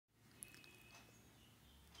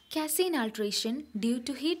Casein alteration due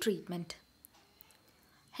to heat treatment.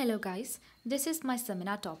 Hello guys, this is my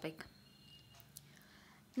seminar topic.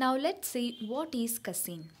 Now let's see what is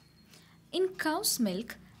casein. In cow's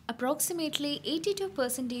milk, approximately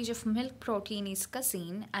 82% of milk protein is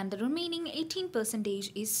casein and the remaining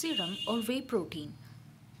 18% is serum or whey protein.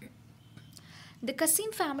 The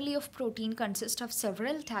casein family of protein consists of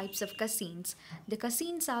several types of caseins. The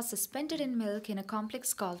caseins are suspended in milk in a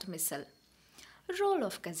complex called micelle. Role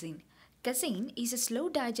of casein. Casein is a slow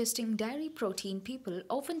digesting dairy protein people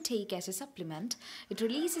often take as a supplement. It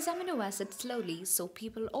releases amino acids slowly, so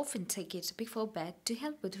people often take it before bed to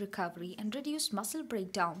help with recovery and reduce muscle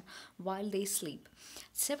breakdown while they sleep.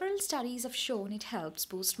 Several studies have shown it helps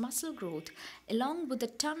boost muscle growth along with a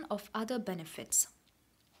ton of other benefits.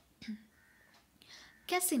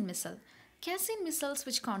 Casein micelle. Casein micelles,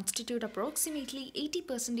 which constitute approximately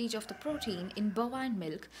 80% of the protein in bovine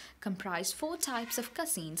milk, comprise four types of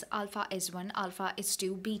caseins: alpha S1, alpha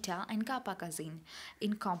S2, beta, and kappa casein,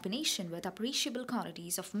 in combination with appreciable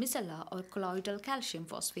quantities of micellar or colloidal calcium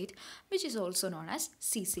phosphate, which is also known as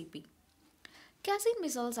CCP. Casein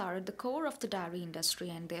micelles are at the core of the dairy industry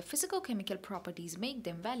and their physicochemical properties make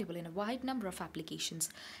them valuable in a wide number of applications.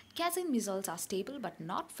 Casein micelles are stable but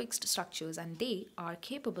not fixed structures and they are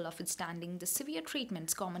capable of withstanding the severe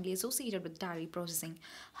treatments commonly associated with dairy processing.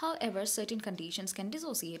 However, certain conditions can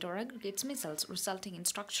dissociate or aggregate micelles, resulting in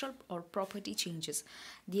structural or property changes.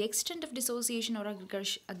 The extent of dissociation or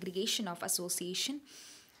aggregation of association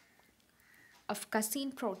of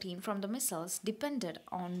casein protein from the micelles depended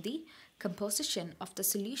on the composition of the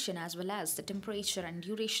solution as well as the temperature and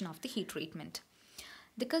duration of the heat treatment.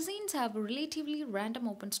 The caseins have a relatively random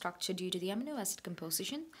open structure due to the amino acid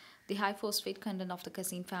composition. The high phosphate content of the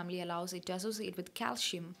casein family allows it to associate with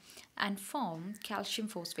calcium and form calcium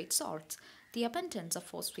phosphate salts. The abundance of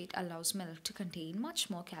phosphate allows milk to contain much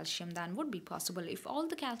more calcium than would be possible if all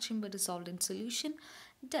the calcium were dissolved in solution.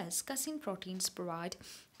 Thus, casein proteins provide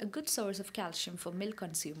a good source of calcium for milk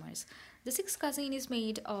consumers. The 6-casein is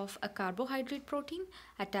made of a carbohydrate protein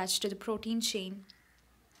attached to the protein chain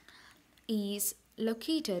is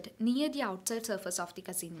located near the outside surface of the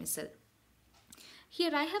casein micelle.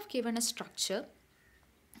 Here I have given a structure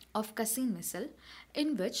of casein micelle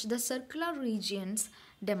in which the circular regions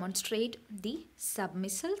demonstrate the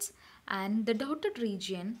submicelles and the dotted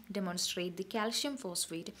region demonstrate the calcium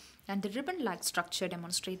phosphate and the ribbon-like structure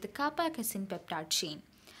demonstrate the kappa casein peptide chain.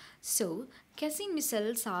 So, casein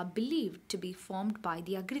micelles are believed to be formed by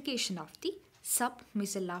the aggregation of the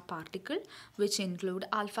submicellar particle, which include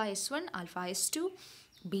alpha S1, alpha S2,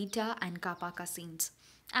 beta and kappa caseins,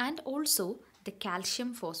 and also the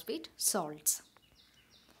calcium phosphate salts.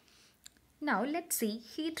 Now let's see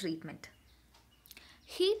heat treatment.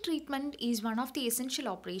 Heat treatment is one of the essential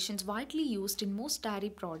operations widely used in most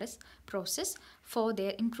dairy process for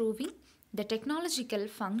their improving the technological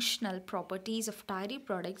functional properties of dairy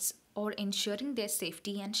products or ensuring their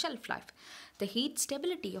safety and shelf life. The heat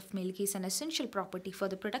stability of milk is an essential property for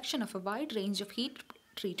the production of a wide range of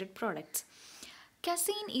heat-treated products.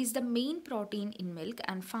 Casein is the main protein in milk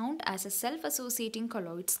and found as a self-associating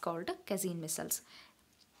colloids called casein micelles.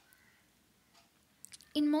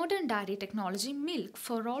 In modern dairy technology, milk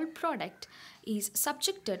for all product is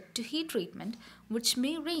subjected to heat treatment, which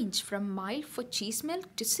may range from mild for cheese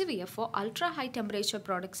milk to severe for ultra-high temperature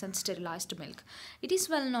products and sterilized milk. It is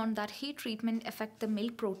well known that heat treatment affect the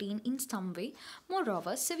milk protein in some way.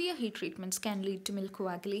 Moreover, severe heat treatments can lead to milk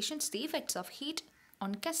coagulations. The effects of heat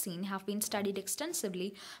on casein have been studied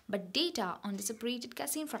extensively, but data on the separated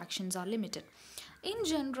casein fractions are limited. In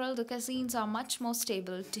general, the caseins are much more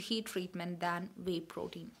stable to heat treatment than whey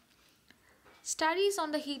protein. Studies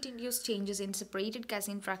on the heat-induced changes in separated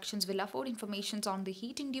casein fractions will afford information on the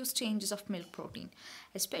heat-induced changes of milk protein,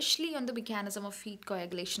 especially on the mechanism of heat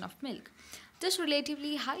coagulation of milk. This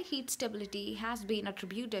relatively high heat stability has been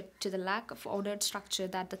attributed to the lack of ordered structure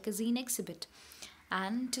that the casein exhibit,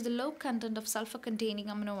 and to the low content of sulfur-containing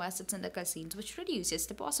amino acids in the caseins, which reduces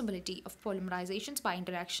the possibility of polymerizations by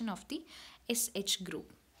interaction of the SH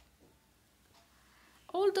group.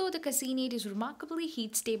 Although the caseinate is a remarkably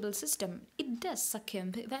heat-stable system, it does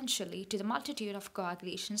succumb eventually to the multitude of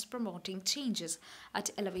coagulations promoting changes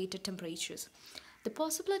at elevated temperatures. The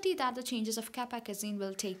possibility that the changes of kappa casein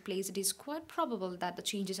will take place, it is quite probable that the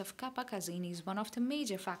changes of kappa casein is one of the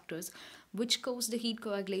major factors which cause the heat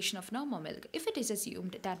coagulation of normal milk. If it is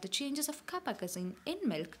assumed that the changes of kappa casein in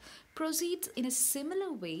milk proceeds in a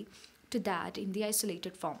similar way to that in the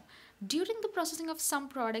isolated form, during the processing of some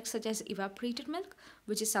products such as evaporated milk,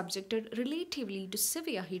 which is subjected relatively to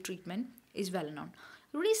severe heat treatment, is well known.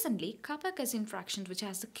 Recently, kappa casein fraction, which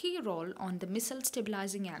has a key role on the missile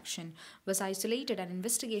stabilizing action, was isolated and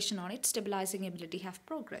investigation on its stabilizing ability have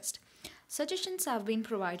progressed. Suggestions have been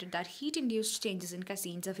provided that heat-induced changes in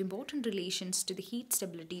caseins have important relations to the heat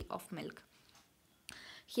stability of milk.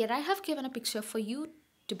 Here I have given a picture for you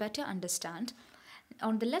to better understand.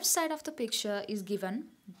 On the left side of the picture is given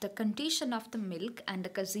the condition of the milk and the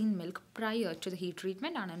casein milk prior to the heat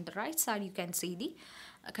treatment, and on the right side you can see the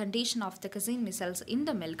condition of the casein micelles in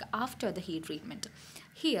the milk after the heat treatment.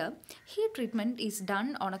 Here, heat treatment is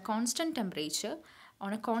done on a constant temperature,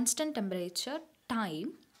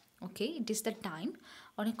 time. Okay, it is the time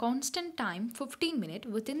on a constant time 15 minutes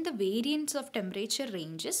within the variance of temperature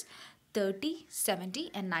ranges 30,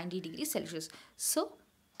 70 and 90 degrees Celsius. So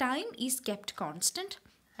time is kept constant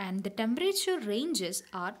and the temperature ranges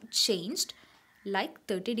are changed like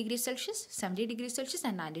 30 degrees Celsius, 70 degrees Celsius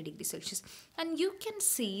and 90 degrees Celsius. And you can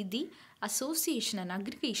see the association and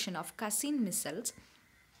aggregation of casein micelles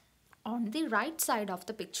on the right side of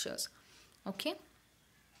the pictures. Okay.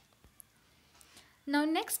 Now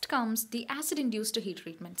next comes the acid-induced heat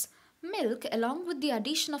treatments. Milk along with the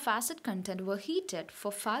addition of acid content were heated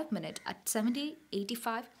for 5 minutes at 70,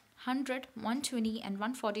 85, 100, 120 and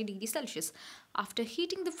 140 degrees Celsius. After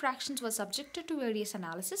heating, the fractions were subjected to various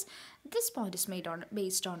analysis. This point is made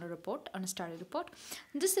based on a study report.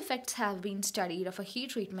 These effects have been studied of a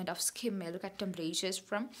heat treatment of skim milk at temperatures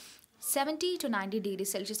from 70 to 90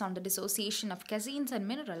 degrees Celsius on the dissociation of caseins and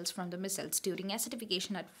minerals from the micelles during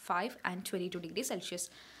acidification at 5 and 22 degrees Celsius.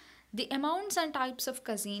 The amounts and types of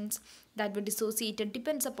caseins that were dissociated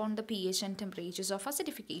depends upon the pH and temperatures of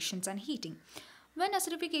acidifications and heating. When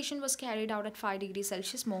acidification was carried out at 5 degrees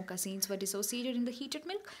Celsius, more caseins were dissociated in the heated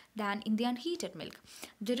milk than in the unheated milk.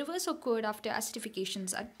 The reverse occurred after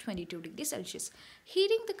acidifications at 22 degrees Celsius.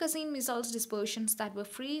 Heating the casein micelles dispersions that were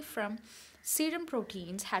free from serum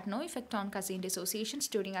proteins had no effect on casein dissociations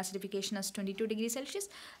during acidification at 22 degrees Celsius,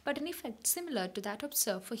 but an effect similar to that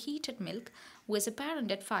observed for heated milk was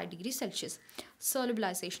apparent at 5 degrees Celsius.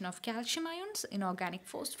 Solubilization of calcium ions, inorganic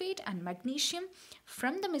phosphate, and magnesium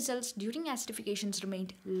from the micelles during acidifications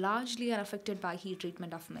remained largely unaffected by heat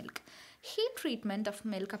treatment of milk. Heat treatment of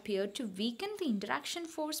milk appeared to weaken the interaction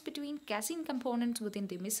force between casein components within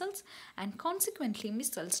the micelles, and consequently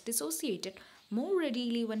micelles dissociated more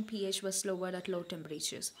readily when pH was lowered at low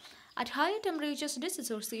temperatures. At higher temperatures, this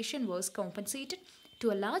dissociation was compensated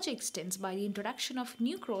to a large extent by the introduction of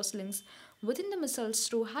new cross-links within the micelles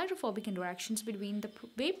through hydrophobic interactions between the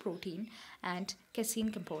whey protein and casein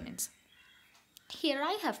components. Here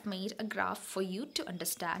I have made a graph for you to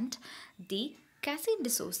understand the casein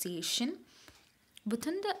dissociation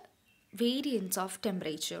within the variance of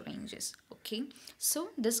temperature ranges. Okay, so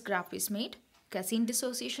this graph is made casein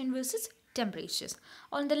dissociation versus temperatures.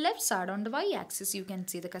 On the left side, on the y-axis, you can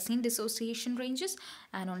see the casein dissociation ranges,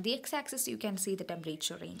 and on the x-axis you can see the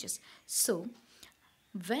temperature ranges. So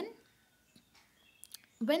when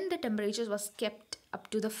the temperature was kept up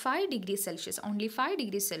to the 5 degrees Celsius, only 5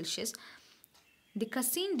 degrees Celsius, the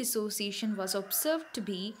casein dissociation was observed to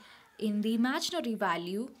be in the imaginary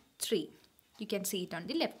value 3. You can see it on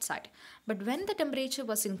the left side. But when the temperature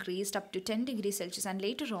was increased up to 10 degrees Celsius and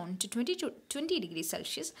later on to 20 degrees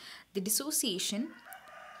Celsius, the dissociation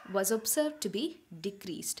was observed to be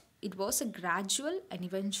decreased. It was a gradual and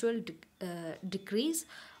eventual decrease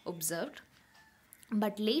observed.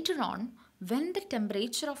 But later on, when the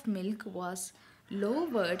temperature of milk was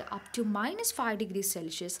lowered up to minus 5 degrees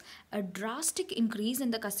Celsius, a drastic increase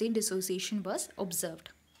in the casein dissociation was observed.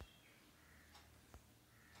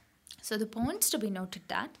 So the points to be noted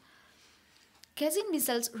that casein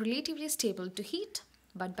micelles relatively stable to heat,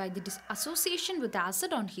 but by the association with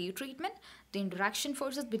acid on heat treatment, the interaction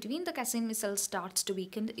forces between the casein micelles starts to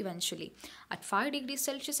weaken eventually. At 5 degrees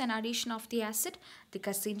Celsius and addition of the acid, the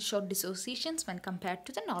casein showed dissociations when compared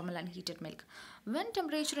to the normal unheated milk. When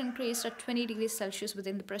temperature increased at 20 degrees Celsius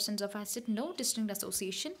within the presence of acid, no distinct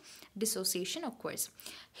dissociation occurs.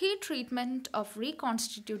 Heat treatment of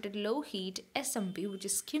reconstituted low heat SMP, which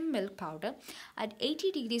is skim milk powder, at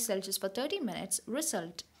 80 degrees Celsius for 30 minutes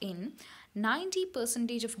result in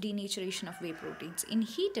 90% of denaturation of whey proteins. In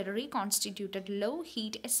heated reconstituted low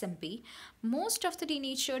heat SMP, most of the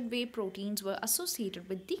denatured whey proteins were associated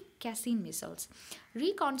with the casein micelles.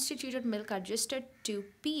 Reconstituted milk adjusted to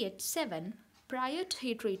pH 7 prior to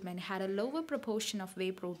heat treatment had a lower proportion of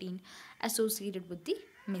whey protein associated with the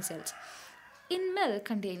micelles. In milk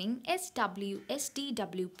containing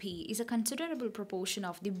SWSDWP is a considerable proportion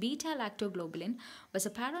of the beta-lactoglobulin was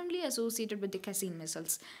apparently associated with the casein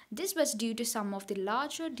micelles. This was due to some of the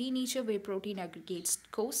larger denatured whey protein aggregates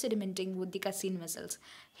co-sedimenting with the casein micelles.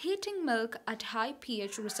 Heating milk at high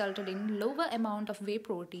pH resulted in lower amount of whey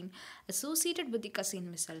protein associated with the casein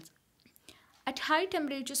micelles. At high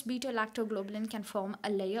temperatures, beta-lactoglobulin can form a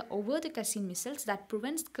layer over the casein micelles that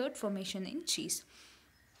prevents curd formation in cheese.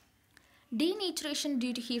 Denaturation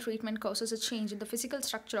due to heat treatment causes a change in the physical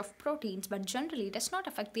structure of proteins but generally does not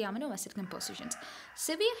affect the amino acid compositions.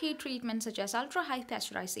 Severe heat treatment such as ultra-high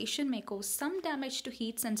pasteurization may cause some damage to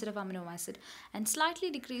heat-sensitive amino acid and slightly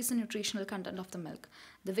decrease the nutritional content of the milk.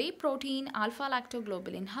 The whey protein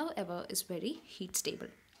alpha-lactoglobulin, however, is very heat-stable.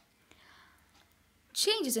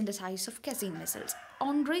 Changes in the size of casein micelles.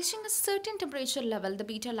 On reaching a certain temperature level, the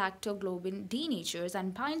beta-lactoglobin denatures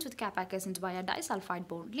and binds with kappa caseins via disulfide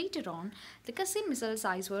bond. Later on, the casein micelle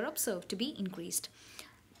size were observed to be increased.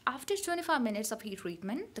 After 25 minutes of heat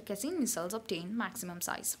treatment, the casein micelles obtain maximum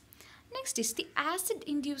size. Next is the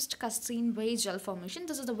acid-induced casein whey gel formation.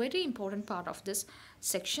 This is a very important part of this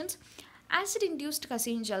section. Acid-induced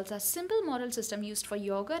casein gels are simple model system used for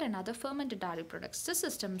yogurt and other fermented dairy products. These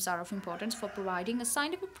systems are of importance for providing a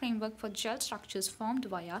scientific framework for gel structures formed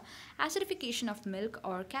via acidification of milk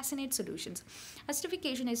or caseinate solutions.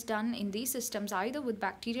 Acidification is done in these systems either with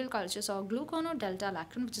bacterial cultures or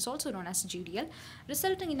glucono-delta-lactam, which is also known as GDL,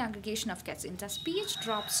 resulting in aggregation of caseins. As pH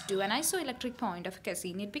drops to an isoelectric point of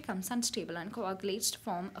casein, it becomes unstable and coagulates to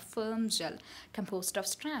form a firm gel composed of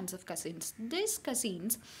strands of caseins. These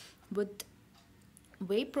caseins with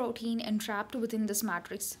whey protein entrapped within this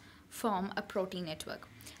matrix form a protein network.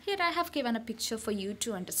 Here I have given a picture for you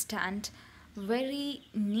to understand very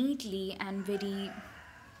neatly and very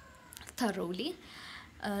thoroughly.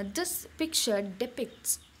 This picture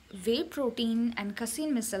depicts whey protein and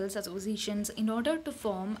casein micelles associations in order to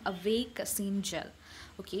form a whey casein gel.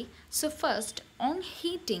 Okay, so first on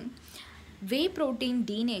heating, whey protein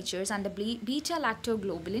denatures and the beta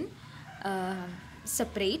lactoglobulin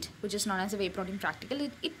separate, which is known as a whey protein practical.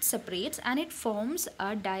 It separates and it forms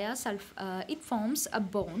a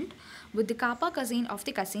bond with the kappa casein of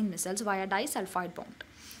the casein micelles via disulfide bond,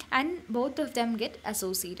 and both of them get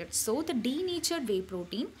associated. So the denatured whey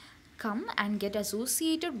protein come and get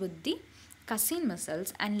associated with the casein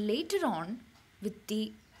micelles, and later on with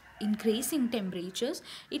the increasing temperatures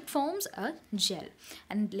it forms a gel,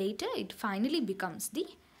 and later it finally becomes the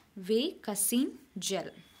whey casein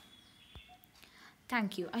gel.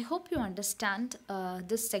 Thank you. I hope you understand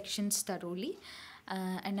this sections thoroughly,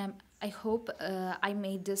 and I hope I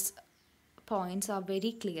made this points are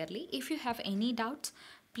very clearly. If you have any doubts,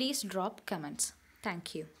 please drop comments.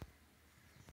 Thank you.